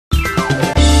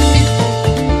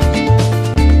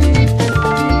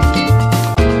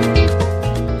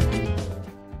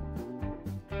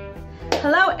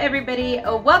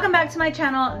welcome back to my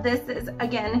channel. This is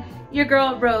again your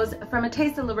girl Rose from A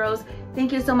Taste of La Rose.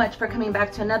 Thank you so much for coming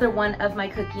back to another one of my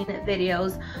cooking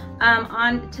videos.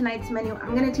 On tonight's menu,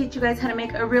 I'm going to teach you guys how to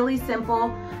make a really simple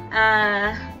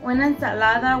una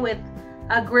ensalada with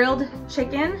a grilled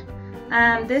chicken.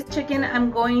 This chicken, I'm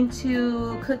going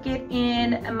to cook it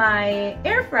in my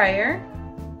air fryer,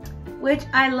 which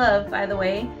I love, by the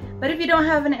way. But if you don't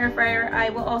have an air fryer, I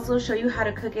will also show you how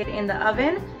to cook it in the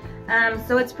oven.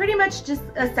 So it's pretty much just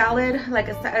a salad, like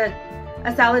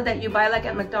a salad that you buy like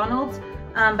at McDonald's.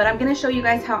 But I'm going to show you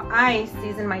guys how I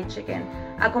season my chicken.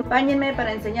 Acompáñenme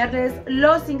para enseñarles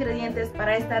los ingredientes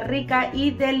para esta rica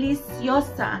y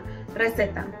deliciosa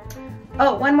receta.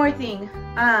 Oh, one more thing.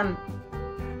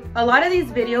 A lot of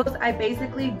these videos I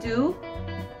basically do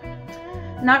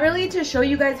not really to show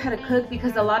you guys how to cook,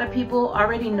 because a lot of people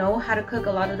already know how to cook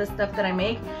a lot of the stuff that I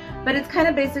make, but it's kind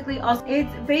of basically also,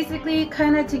 it's basically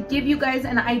kind of to give you guys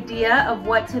an idea of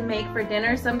what to make for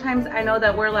dinner. Sometimes I know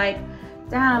that we're like,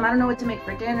 damn, I don't know what to make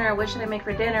for dinner, what should I make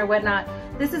for dinner, whatnot.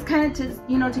 This is kind of to,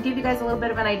 you know, to give you guys a little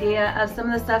bit of an idea of some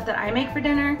of the stuff that I make for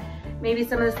dinner, maybe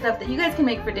some of the stuff that you guys can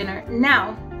make for dinner.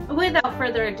 Now, without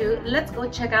further ado, let's go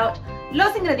check out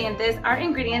los ingredientes, our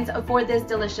ingredients for this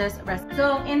delicious recipe.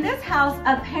 So in this house,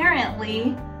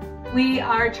 apparently, we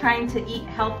are trying to eat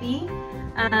healthy.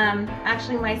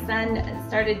 Actually, my son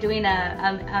started doing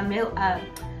a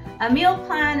meal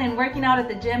plan and working out at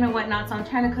the gym and whatnot. So I'm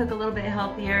trying to cook a little bit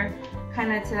healthier,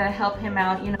 kind of to help him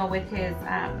out, you know, with his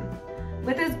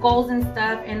goals and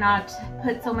stuff, and not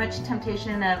put so much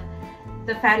temptation of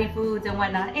the fatty foods and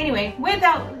whatnot. Anyway,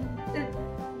 without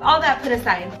all that put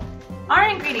aside, our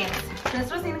ingredients,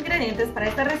 nuestros ingredientes para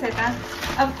esta receta,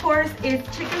 of course, is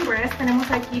chicken breast. Tenemos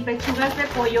aquí pechugas de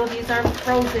pollo. These are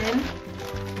frozen.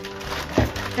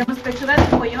 Tenemos pechugas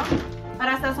de pollo.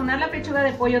 Para sazonar la pechuga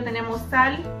de pollo tenemos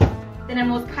sal,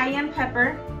 tenemos cayenne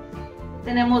pepper,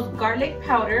 tenemos garlic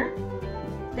powder,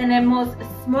 tenemos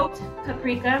smoked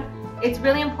paprika. It's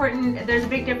really important. There's a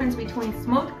big difference between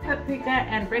smoked paprika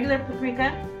and regular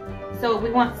paprika. So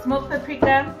we want smoked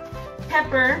paprika,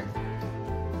 pepper.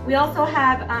 We also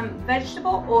have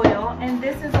vegetable oil, and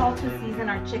this is all to season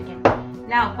our chicken.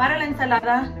 Now, para la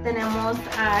ensalada tenemos,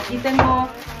 aquí tengo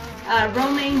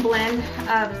romaine blend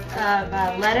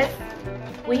of lettuce.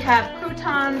 We have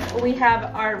croutons, we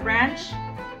have our ranch.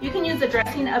 You can use the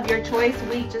dressing of your choice.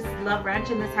 We just love ranch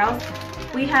in this house.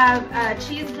 We have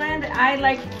cheese blend. I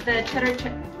like the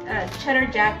cheddar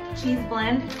jack cheese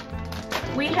blend.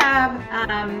 We have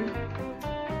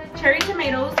cherry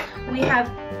tomatoes. We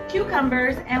have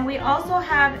cucumbers, and we also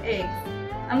have eggs.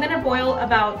 I'm gonna boil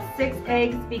about 6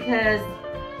 eggs because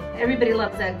everybody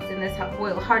loves eggs in this house,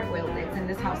 hard-boiled eggs in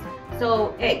this house.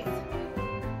 So eggs.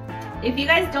 If you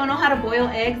guys don't know how to boil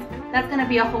eggs, that's gonna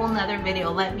be a whole nother video,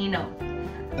 let me know.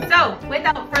 So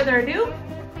without further ado,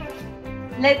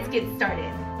 let's get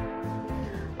started.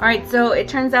 All right, so it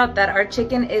turns out that our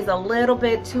chicken is a little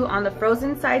bit too on the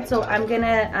frozen side, so I'm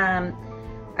gonna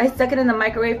I stuck it in the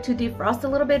microwave to defrost a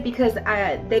little bit because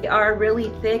they are really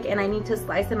thick, and I need to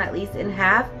slice them at least in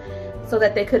half so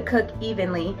that they could cook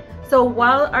evenly. So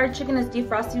while our chicken is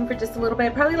defrosting for just a little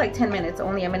bit, probably like 10 minutes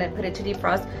only, I'm gonna put it to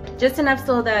defrost, just enough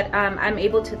so that I'm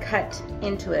able to cut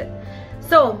into it.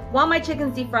 So while my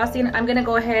chicken's defrosting, I'm gonna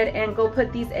go ahead and go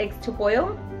put these eggs to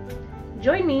boil.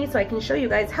 Join me so I can show you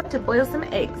guys how to boil some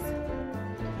eggs.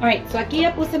 All right, so aquí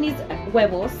ya puse mis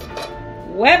huevos.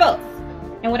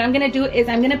 And what I'm gonna do is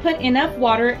I'm gonna put enough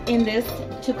water in this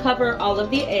to cover all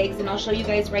of the eggs, and I'll show you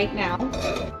guys right now.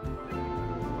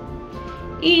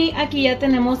 Y aquí ya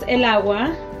tenemos el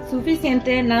agua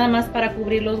suficiente nada más para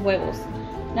cubrir los huevos.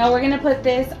 Now we're gonna put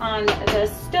this on the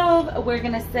stove. We're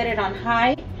gonna set it on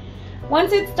high.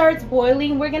 Once it starts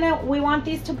boiling, we want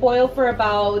these to boil for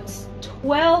about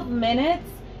 12 minutes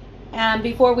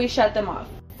before we shut them off.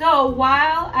 So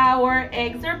while our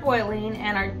eggs are boiling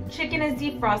and our chicken is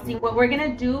defrosting, what we're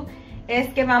gonna do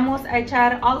is que vamos a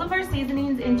echar all of our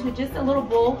seasonings into just a little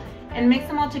bowl and mix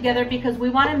them all together, because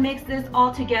we wanna mix this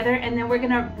all together, and then we're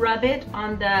gonna rub it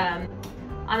on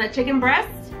the chicken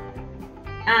breast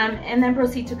and then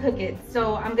proceed to cook it.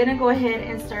 So I'm gonna go ahead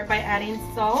and start by adding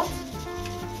salt.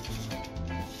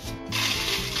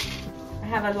 I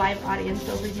have a live audience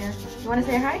over here. You wanna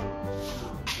say hi?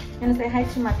 You wanna say hi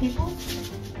to my people?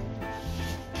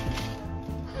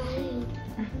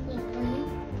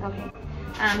 Okay.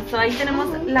 So ahí tenemos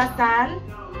la sal.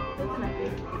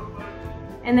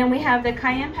 And then we have the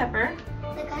cayenne pepper.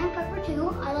 The cayenne pepper too.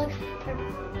 I like pepper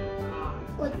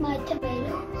with my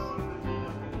tomatoes.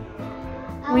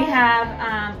 We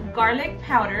have garlic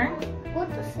powder. What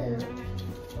this is?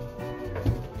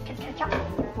 Ketchup.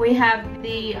 We have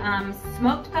the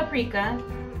smoked paprika,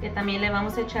 que también le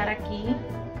vamos a echar aquí,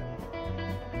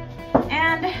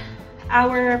 and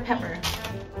our pepper.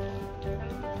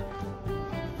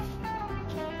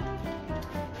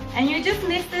 And you just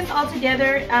mix this all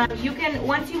together. You can,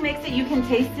 once you mix it, you can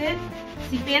taste it.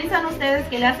 Si piensan ustedes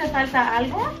que le hace falta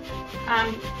algo,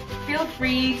 feel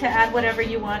free to add whatever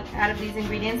you want out of these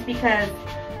ingredients because,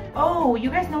 oh, you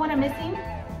guys know what I'm missing?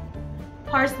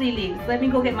 Parsley leaves. Let me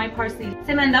go get my parsley.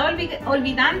 Se me andaba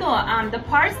olvidando, the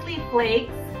parsley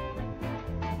flakes.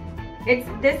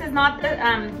 This is not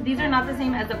the, these are not the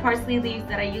same as the parsley leaves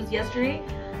that I used yesterday.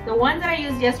 The ones that I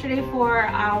used yesterday for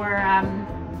our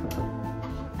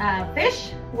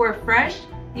fish were fresh.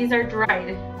 These are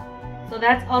dried. So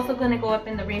that's also going to go up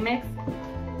in the remix.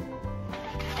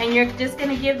 And you're just going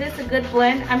to give this a good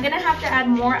blend. I'm going to have to add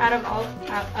more out of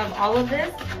all of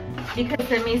this because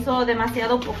se me hizo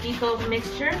demasiado poquito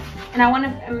mixture. And I want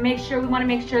to make sure, we want to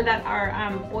make sure that our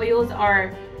oils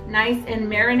are nice and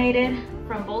marinated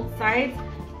from both sides.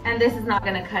 And this is not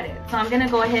going to cut it. So I'm going to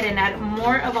go ahead and add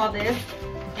more of all this.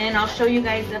 And I'll show you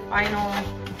guys the final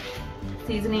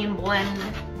seasoning blend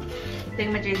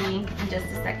thingamajiggy in just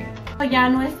a second. Ya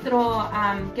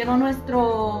quedó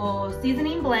nuestro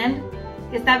seasoning blend,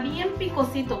 que está bien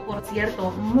picosito, por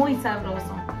cierto, muy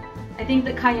sabroso. I think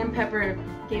the cayenne pepper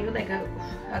gave it like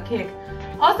a kick.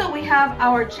 Also, we have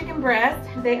our chicken breasts.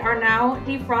 They are now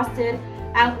defrosted,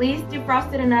 at least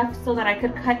defrosted enough so that I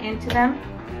could cut into them.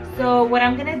 So what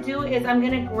I'm gonna do is I'm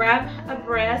gonna grab a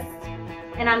breast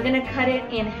and I'm gonna cut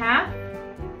it in half,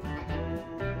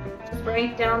 just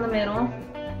right down the middle.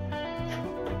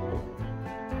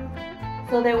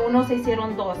 So de uno se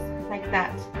hicieron dos, like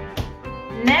that.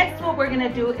 Next, what we're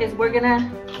gonna do is we're gonna,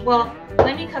 well,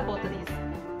 let me cut both of these.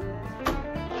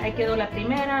 Ahí quedó la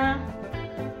primera.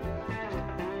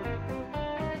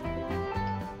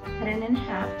 Cut it in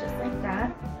half, just like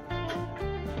that.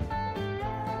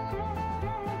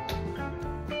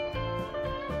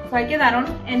 So ahí quedaron.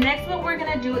 And next, what we're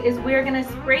gonna do is we're gonna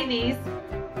spray these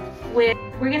with,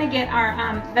 we're gonna get our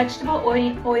vegetable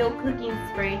oil cooking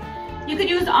spray. You could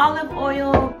use olive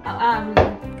oil,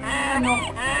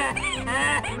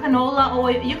 canola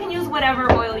oil. You can use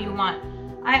whatever oil you want.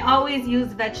 I always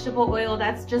use vegetable oil.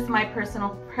 That's just my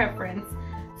personal preference.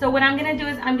 So what I'm gonna do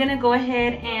is I'm gonna go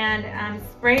ahead and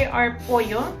spray our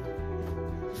pollo.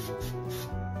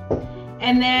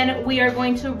 And then we are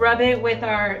going to rub it with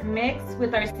our mix,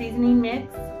 with our seasoning mix.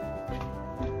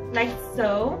 Like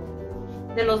so.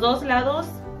 De los dos lados.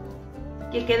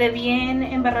 Que quede bien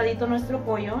embarradito nuestro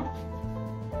pollo.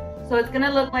 So it's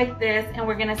gonna look like this and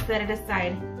we're gonna set it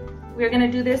aside. We're gonna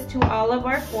do this to all of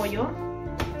our pollo.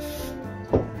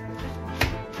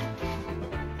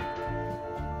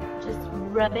 Just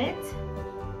rub it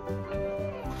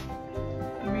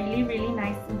really, really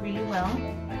nice and really well.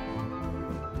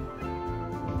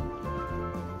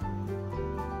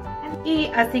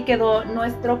 Y así quedó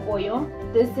nuestro pollo.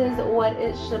 This is what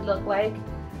it should look like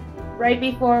right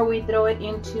before we throw it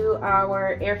into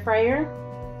our air fryer.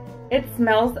 It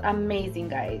smells amazing,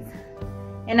 guys.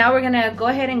 And now we're gonna go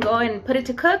ahead and put it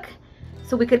to cook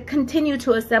so we could continue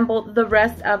to assemble the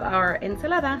rest of our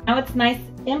ensalada. Now it's nice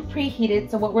and preheated,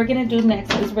 so what we're gonna do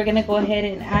next is we're gonna go ahead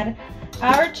and add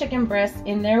our chicken breast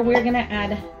in there. We're gonna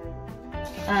add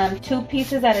 2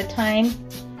 pieces at a time,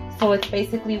 so it's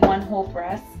basically one whole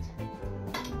breast.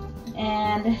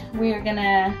 And we're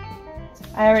gonna,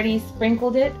 I already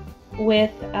sprinkled it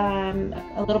with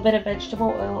a little bit of vegetable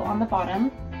oil on the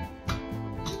bottom.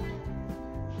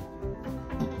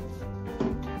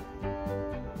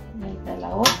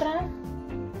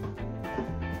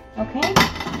 Okay,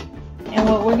 and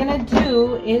what we're gonna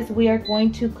do is we are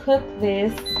going to cook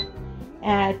this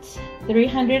at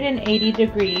 380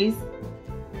 degrees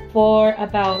for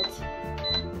about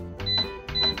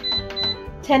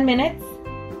 10 minutes,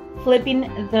 flipping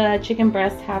the chicken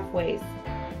breast halfway.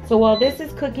 So while this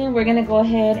is cooking, we're gonna go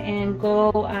ahead and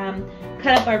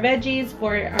cut up our veggies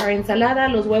for our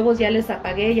ensalada. Los huevos ya les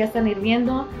apagué, ya están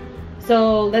hirviendo.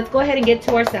 So let's go ahead and get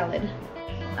to our salad.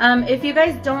 If you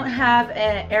guys don't have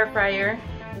an air fryer,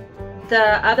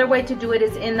 the other way to do it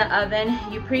is in the oven.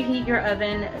 You preheat your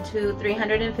oven to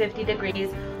 350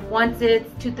 degrees. Once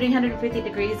it's to 350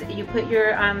 degrees, you put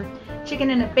your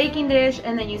chicken in a baking dish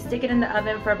and then you stick it in the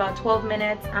oven for about 12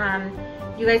 minutes.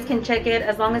 You guys can check it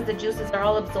as long as the juices are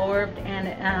all absorbed and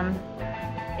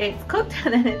it's cooked,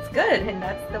 then it's good, and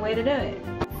that's the way to do it.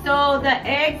 So the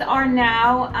eggs are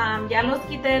now, ya los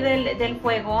quité del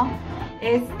fuego.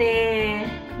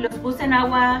 Los puse en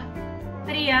agua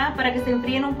fría para que se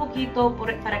enfríen un poquito,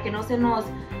 para que no se nos,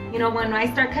 you know, when I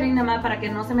start cutting them up, para que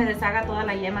no se me deshaga toda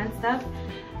la yema and stuff.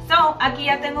 So, aquí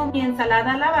ya tengo mi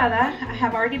ensalada lavada. I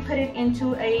have already put it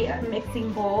into a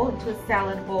mixing bowl, into a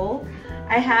salad bowl.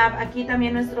 I have aquí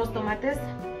también nuestros tomates.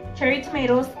 Cherry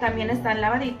tomatoes también están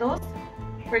lavaditos.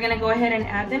 We're gonna go ahead and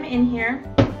add them in here.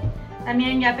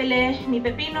 También ya pelé mi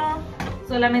pepino.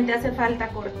 Solamente hace falta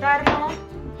cortarlo.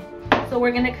 So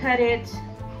we're gonna cut it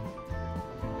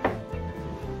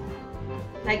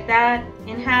like that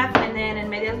in half and then in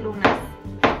medias lunas.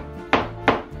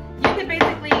 You could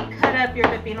basically cut up your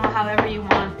pepino however you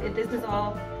want. This is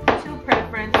all to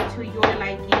preference, to your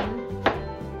liking.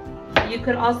 You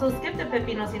could also skip the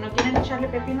pepino. Si no quieren echarle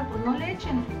pepino, pues no le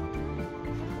echen.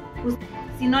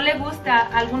 Si no le gusta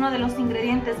alguno de los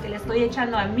ingredientes que le estoy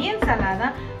echando a mi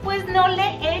ensalada, pues no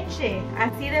le eche.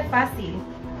 Así de fácil.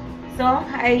 So,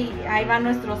 ahí van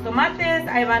nuestros tomates,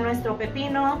 ahí va nuestro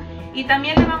pepino. Y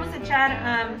también le vamos a echar,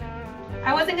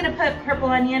 I wasn't going to put purple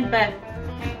onion, but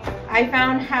I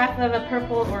found half of a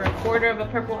purple or a quarter of a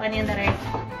purple onion that I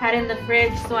had in the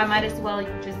fridge, so I might as well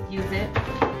just use it.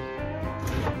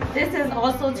 This is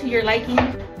also to your liking,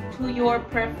 to your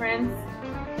preference.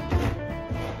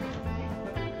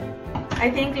 I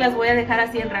think las voy a dejar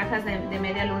así en rajas de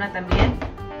media luna también.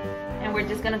 And we're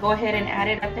just gonna go ahead and add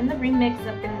it up in the remix,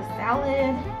 up in the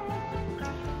salad.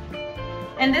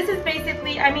 And this is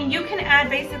basically, I mean, you can add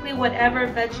basically whatever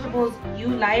vegetables you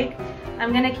like.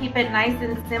 I'm gonna keep it nice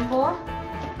and simple.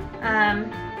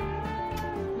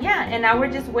 Yeah, and now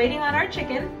we're just waiting on our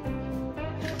chicken.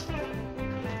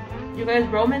 You guys,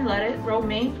 Romaine lettuce.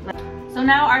 So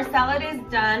now our salad is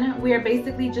done. We are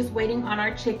basically just waiting on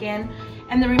our chicken.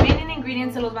 And the remaining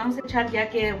ingredients se los vamos a echar ya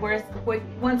que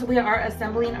once we are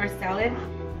assembling our salad.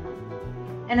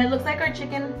 And it looks like our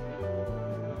chicken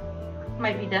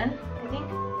might be done, I think.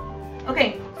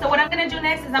 Okay, so what I'm gonna do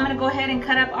next is I'm gonna go ahead and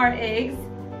cut up our eggs.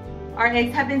 Our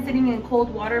eggs have been sitting in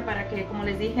cold water para que, como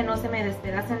les dije, no se me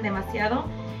despedacen demasiado.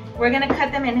 We're gonna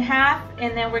cut them in half,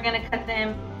 and then we're gonna cut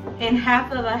them in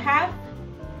half of a half.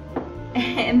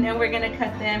 And then we're gonna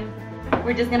cut them,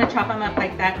 we're just gonna chop them up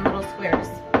like that in little squares.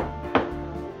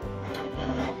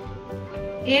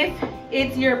 If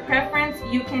it's your preference,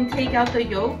 you can take out the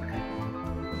yolk.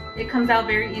 It comes out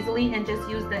very easily, and just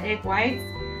use the egg whites.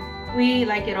 We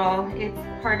like it all. It's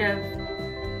part of,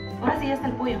 ahora sí está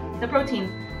el pollo, the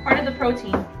protein. Part of the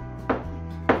protein.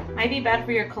 Might be bad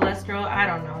for your cholesterol, I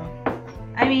don't know.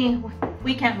 I mean,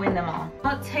 we can't win them all.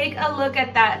 Well, take a look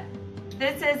at that.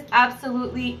 This is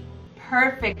absolutely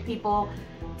perfect, people.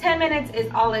 10 minutes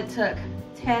is all it took.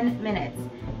 10 minutes.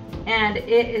 And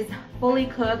it is fully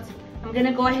cooked. I'm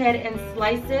gonna go ahead and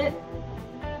slice it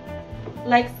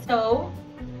like so.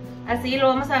 Así lo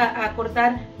vamos a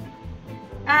cortar.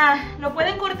 Lo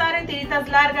pueden cortar en tiritas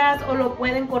largas o lo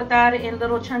pueden cortar in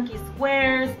little chunky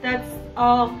squares. That's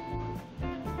all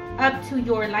up to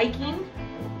your liking.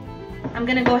 I'm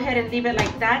gonna go ahead and leave it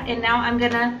like that, and now I'm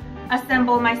gonna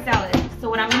assemble my salad. So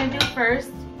what I'm gonna do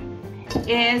first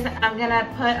is I'm gonna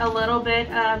put a little bit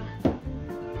of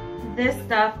this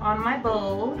stuff on my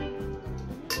bowl.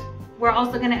 We're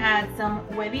also gonna add some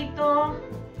huevito.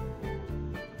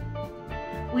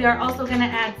 We are also gonna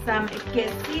add some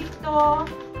quesito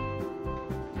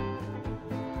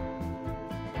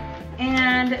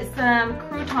and some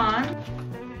croutons.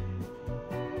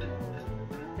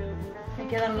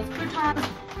 Quedan los croutons.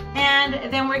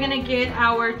 And then we're gonna get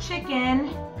our chicken,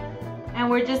 and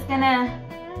we're just gonna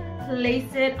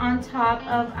place it on top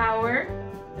of our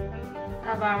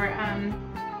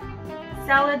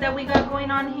salad that we got going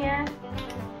on here.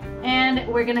 And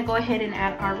we're gonna go ahead and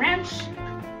add our ranch.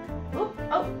 Oh.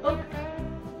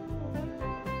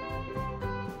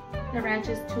 The ranch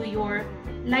is to your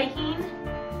liking.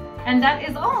 And that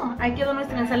is all. Ahí quedó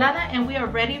nuestra ensalada, and we are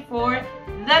ready for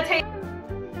the taste.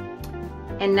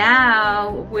 And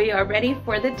now we are ready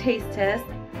for the taste test.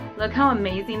 Look how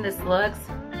amazing this looks.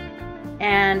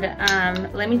 And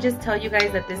let me just tell you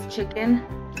guys that this chicken,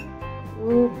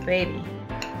 ooh baby,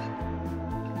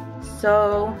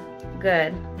 so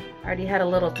good. I already had a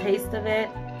little taste of it.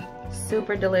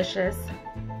 Super delicious.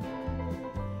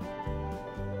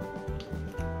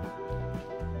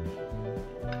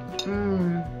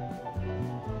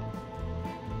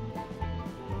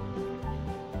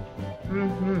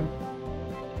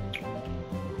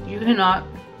 You cannot,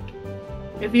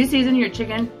 if you season your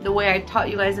chicken the way I taught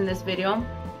you guys in this video,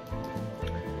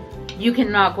 you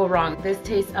cannot go wrong. This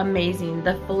tastes amazing.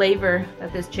 The flavor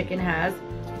that this chicken has,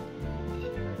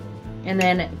 and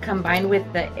then combined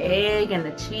with the egg and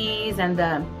the cheese and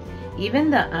even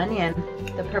the onion,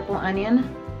 the purple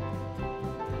onion.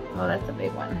 Oh, that's a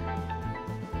big one.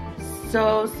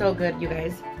 So good, you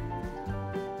guys.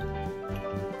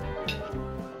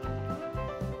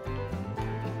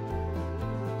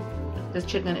 This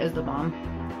chicken is the bomb.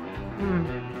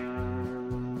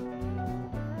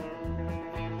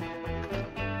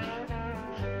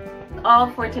 All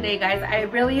for today, guys. I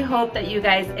really hope that you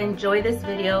guys enjoy this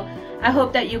video. I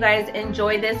hope that you guys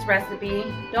enjoy this recipe.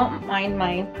 Don't mind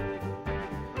my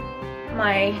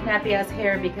nappy ass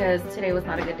hair because today was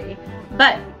not a good day,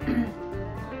 but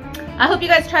I hope you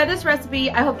guys try this recipe.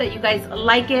 I hope that you guys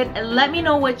like it, and let me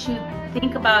know what you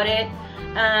think about it.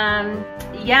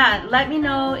 Yeah, let me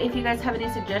know if you guys have any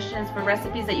suggestions for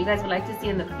recipes that you guys would like to see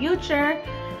in the future.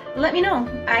 Let me know.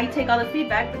 I take all the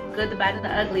feedback, the good, the bad, and the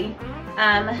ugly.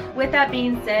 With that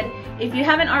being said, if you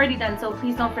haven't already done so,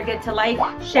 please don't forget to like,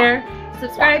 share,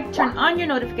 subscribe, turn on your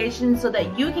notifications so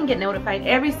that you can get notified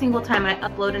every single time I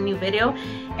upload a new video.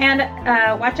 And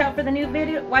watch out for the new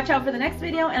video, watch out for the next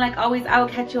video, and like always, I will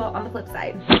catch you all on the flip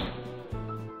side.